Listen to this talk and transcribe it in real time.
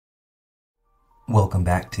Welcome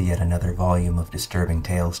back to yet another volume of disturbing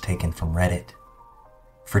tales taken from Reddit.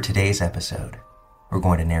 For today's episode, we're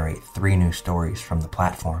going to narrate 3 new stories from the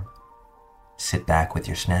platform. Sit back with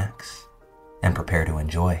your snacks and prepare to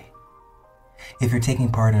enjoy. If you're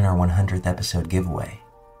taking part in our 100th episode giveaway,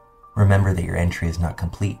 remember that your entry is not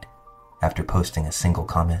complete after posting a single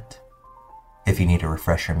comment. If you need to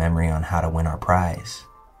refresh your memory on how to win our prize,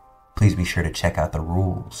 please be sure to check out the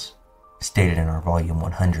rules stated in our Volume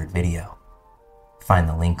 100 video. Find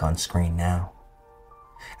the link on screen now.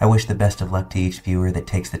 I wish the best of luck to each viewer that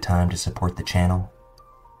takes the time to support the channel,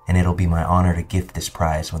 and it'll be my honor to gift this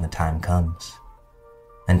prize when the time comes.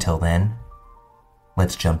 Until then,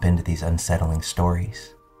 let's jump into these unsettling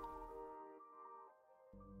stories.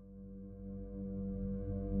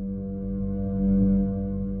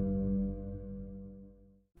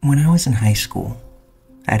 When I was in high school,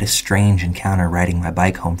 I had a strange encounter riding my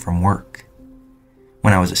bike home from work.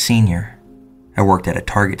 When I was a senior, I worked at a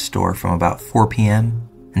Target store from about 4 p.m.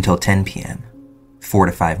 until 10 p.m., 4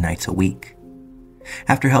 to 5 nights a week.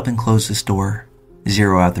 After helping close the store,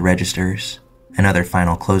 zero out the registers, and other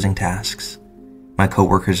final closing tasks, my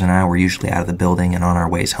coworkers and I were usually out of the building and on our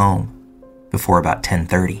ways home before about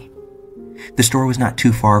 10:30. The store was not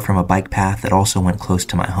too far from a bike path that also went close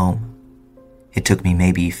to my home. It took me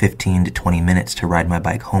maybe 15 to 20 minutes to ride my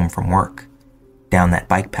bike home from work, down that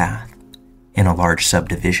bike path, in a large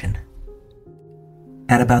subdivision.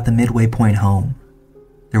 At about the midway point home,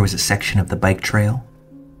 there was a section of the bike trail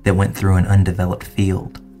that went through an undeveloped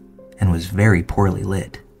field and was very poorly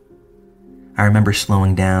lit. I remember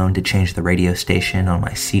slowing down to change the radio station on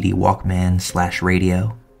my CD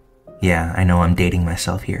Walkman/radio. Yeah, I know I'm dating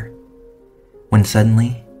myself here. When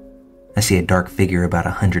suddenly, I see a dark figure about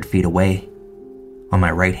 100 feet away, on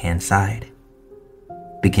my right-hand side,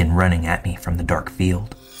 begin running at me from the dark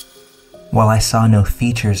field. While I saw no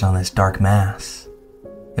features on this dark mass,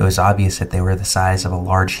 it was obvious that they were the size of a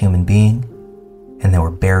large human being, and they were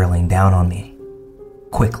barreling down on me,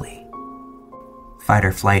 quickly. Fight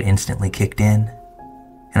or flight instantly kicked in,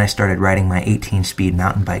 and I started riding my 18-speed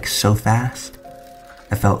mountain bike so fast,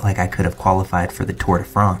 I felt like I could have qualified for the Tour de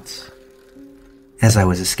France. As I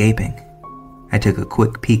was escaping, I took a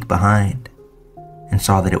quick peek behind, and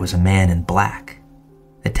saw that it was a man in black,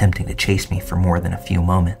 attempting to chase me for more than a few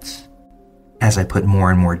moments. As I put more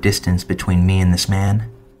and more distance between me and this man,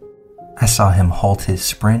 I saw him halt his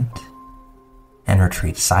sprint and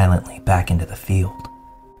retreat silently back into the field.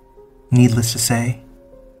 Needless to say,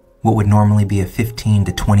 what would normally be a 15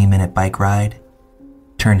 to 20 minute bike ride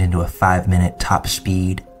turned into a 5-minute top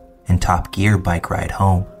speed and top gear bike ride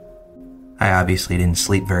home. I obviously didn't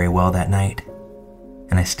sleep very well that night,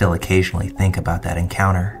 and I still occasionally think about that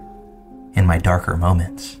encounter in my darker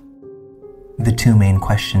moments. The 2 main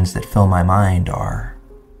questions that fill my mind are,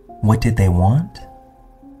 what did they want?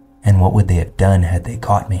 And what would they have done had they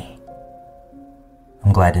caught me?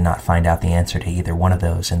 I'm glad to not find out the answer to either one of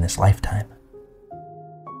those in this lifetime.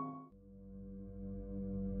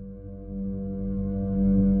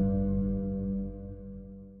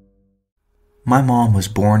 My mom was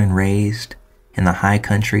born and raised in the high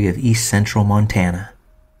country of east central Montana.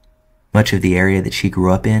 Much of the area that she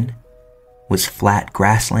grew up in was flat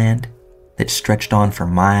grassland that stretched on for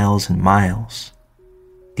miles and miles.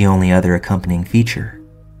 The only other accompanying feature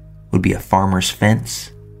would be a farmer's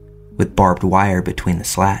fence with barbed wire between the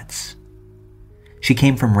slats. She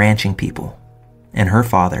came from ranching people, and her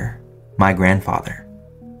father, my grandfather,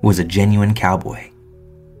 was a genuine cowboy.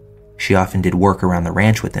 She often did work around the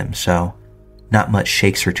ranch with him, so not much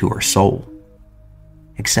shakes her to her soul,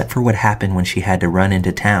 except for what happened when she had to run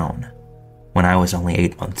into town when I was only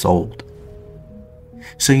 8 months old.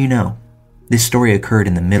 So this story occurred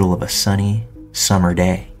in the middle of a sunny, summer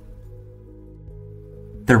day.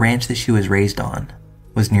 The ranch that she was raised on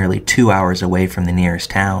was nearly 2 hours away from the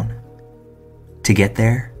nearest town. To get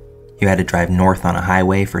there, you had to drive north on a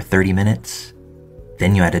highway for 30 minutes.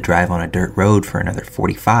 Then you had to drive on a dirt road for another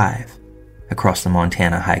 45 across the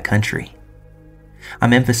Montana high country.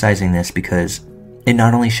 I'm emphasizing this because it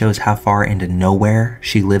not only shows how far into nowhere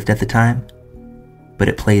she lived at the time, but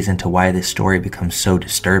it plays into why this story becomes so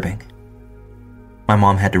disturbing. My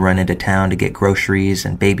mom had to run into town to get groceries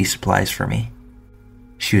and baby supplies for me.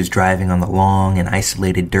 She was driving on the long and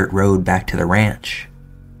isolated dirt road back to the ranch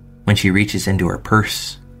when she reaches into her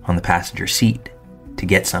purse on the passenger seat to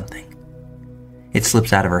get something. It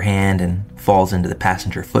slips out of her hand and falls into the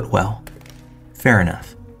passenger footwell. Fair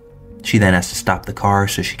enough. She then has to stop the car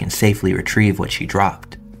so she can safely retrieve what she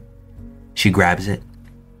dropped. She grabs it,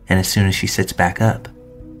 and as soon as she sits back up,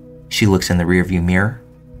 she looks in the rearview mirror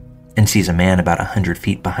and sees a man about 100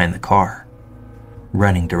 feet behind the car,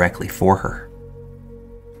 running directly for her.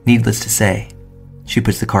 Needless to say, she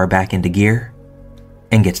puts the car back into gear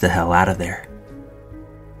and gets the hell out of there.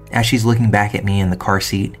 As she's looking back at me in the car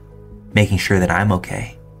seat, making sure that I'm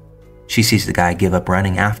okay, she sees the guy give up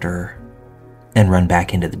running after her and run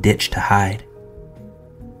back into the ditch to hide.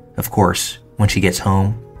 Of course, when she gets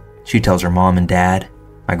home, she tells her mom and dad,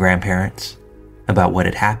 my grandparents, about what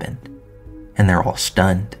had happened, and they're all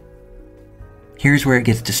stunned. Here's where it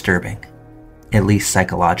gets disturbing, at least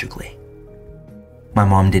psychologically. My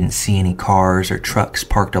mom didn't see any cars or trucks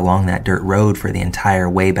parked along that dirt road for the entire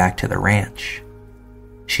way back to the ranch.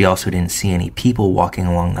 She also didn't see any people walking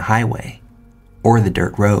along the highway or the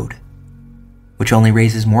dirt road, which only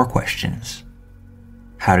raises more questions.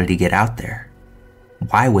 How did he get out there?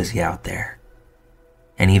 Why was he out there?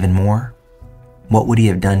 And even more, what would he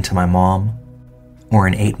have done to my mom or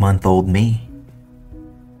an 8-month-old me?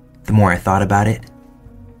 The more I thought about it,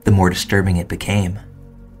 the more disturbing it became.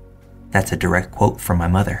 That's a direct quote from my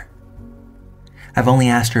mother. I've only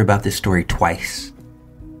asked her about this story twice.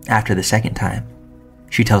 After the second time,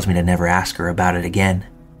 she tells me to never ask her about it again.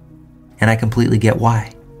 And I completely get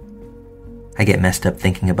why. I get messed up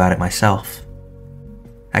thinking about it myself.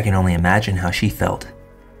 I can only imagine how she felt,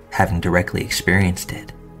 having directly experienced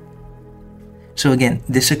it. So again,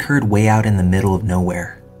 this occurred way out in the middle of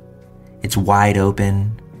nowhere. It's wide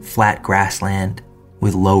open, flat grassland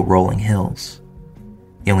with low rolling hills.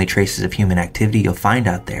 The only traces of human activity you'll find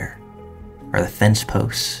out there are the fence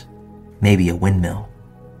posts, maybe a windmill.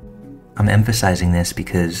 I'm emphasizing this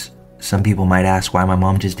because some people might ask why my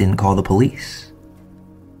mom just didn't call the police.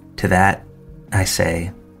 To that, I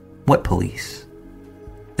say, what police?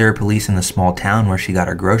 There are police in the small town where she got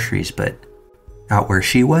her groceries, but out where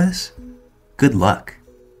she was? Good luck.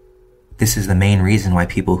 This is the main reason why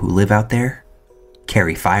people who live out there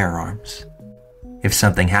carry firearms. If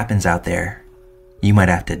something happens out there, you might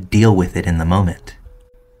have to deal with it in the moment.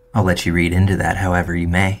 I'll let you read into that however you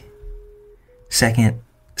may. Second,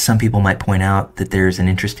 some people might point out that there's an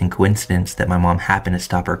interesting coincidence that my mom happened to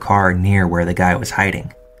stop her car near where the guy was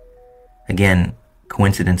hiding. Again,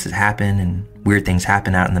 coincidences happen and weird things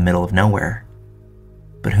happen out in the middle of nowhere.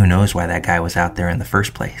 But who knows why that guy was out there in the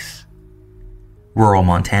first place? Rural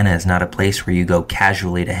Montana is not a place where you go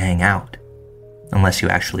casually to hang out, unless you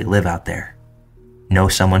actually live out there, know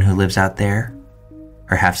someone who lives out there,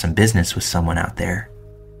 or have some business with someone out there.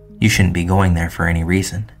 You shouldn't be going there for any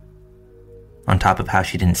reason. On top of how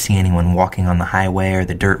she didn't see anyone walking on the highway or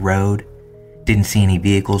the dirt road, didn't see any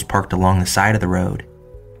vehicles parked along the side of the road,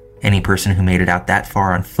 any person who made it out that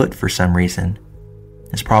far on foot for some reason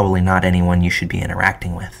is probably not anyone you should be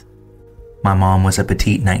interacting with. My mom was a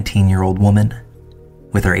petite 19-year-old woman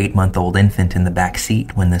with her 8-month-old infant in the back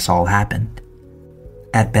seat when this all happened.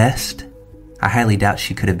 At best, I highly doubt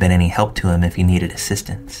she could have been any help to him if he needed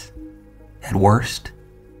assistance. At worst,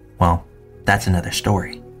 well, that's another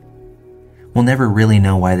story. We'll never really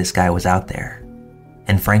know why this guy was out there,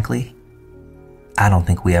 and frankly, I don't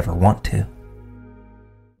think we ever want to.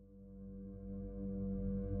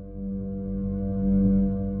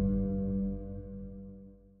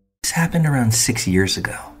 This happened around 6 years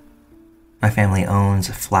ago. My family owns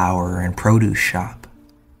a flower and produce shop,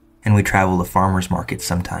 and we travel to farmers markets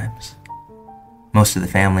sometimes. Most of the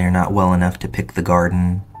family are not well enough to pick the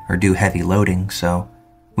garden or do heavy loading, so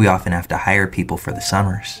we often have to hire people for the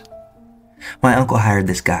summers. My uncle hired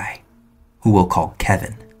this guy, who we'll call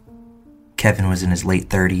Kevin. Kevin was in his late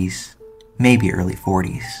 30s, maybe early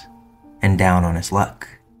 40s, and down on his luck.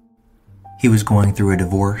 He was going through a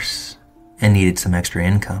divorce and needed some extra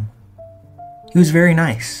income. He was very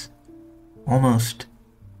nice, almost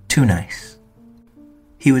too nice.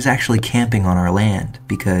 He was actually camping on our land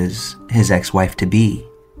because his ex-wife-to-be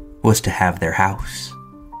was to have their house.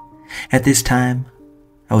 At this time,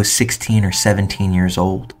 I was 16 or 17 years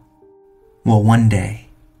old. Well, one day,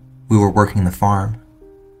 we were working the farm.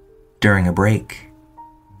 During a break,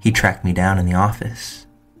 he tracked me down in the office,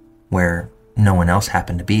 where no one else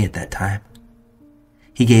happened to be at that time.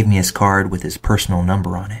 He gave me his card with his personal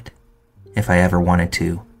number on it, if I ever wanted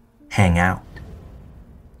to hang out.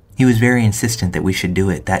 He was very insistent that we should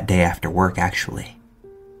do it that day after work, actually,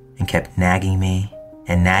 and kept nagging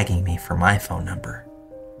me for my phone number.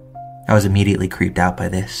 I was immediately creeped out by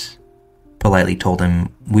this, politely told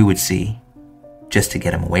him we would see, just to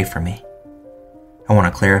get him away from me. I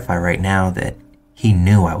want to clarify right now that he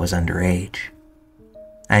knew I was underage.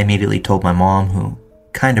 I immediately told my mom, who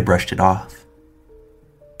kind of brushed it off.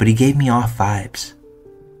 But he gave me off vibes.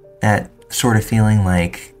 That sort of feeling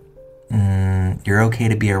like, you're okay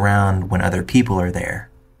to be around when other people are there,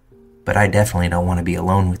 but I definitely don't want to be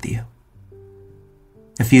alone with you.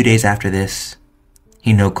 A few days after this,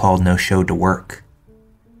 he no-called, no-showed to work.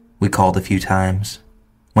 We called a few times,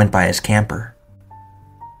 went by his camper,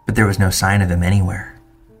 but there was no sign of him anywhere.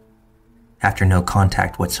 After no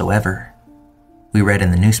contact whatsoever, we read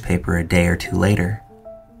in the newspaper a day or two later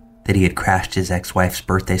that he had crashed his ex-wife's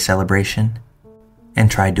birthday celebration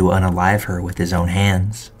and tried to unalive her with his own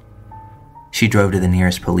hands. She drove to the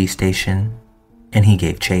nearest police station, and he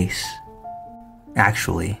gave chase,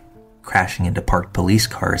 actually crashing into parked police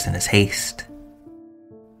cars in his haste.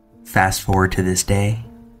 Fast forward to this day,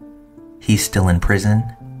 he's still in prison,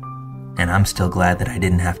 and I'm still glad that I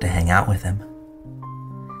didn't have to hang out with him.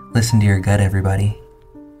 Listen to your gut, everybody.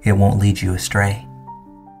 It won't lead you astray.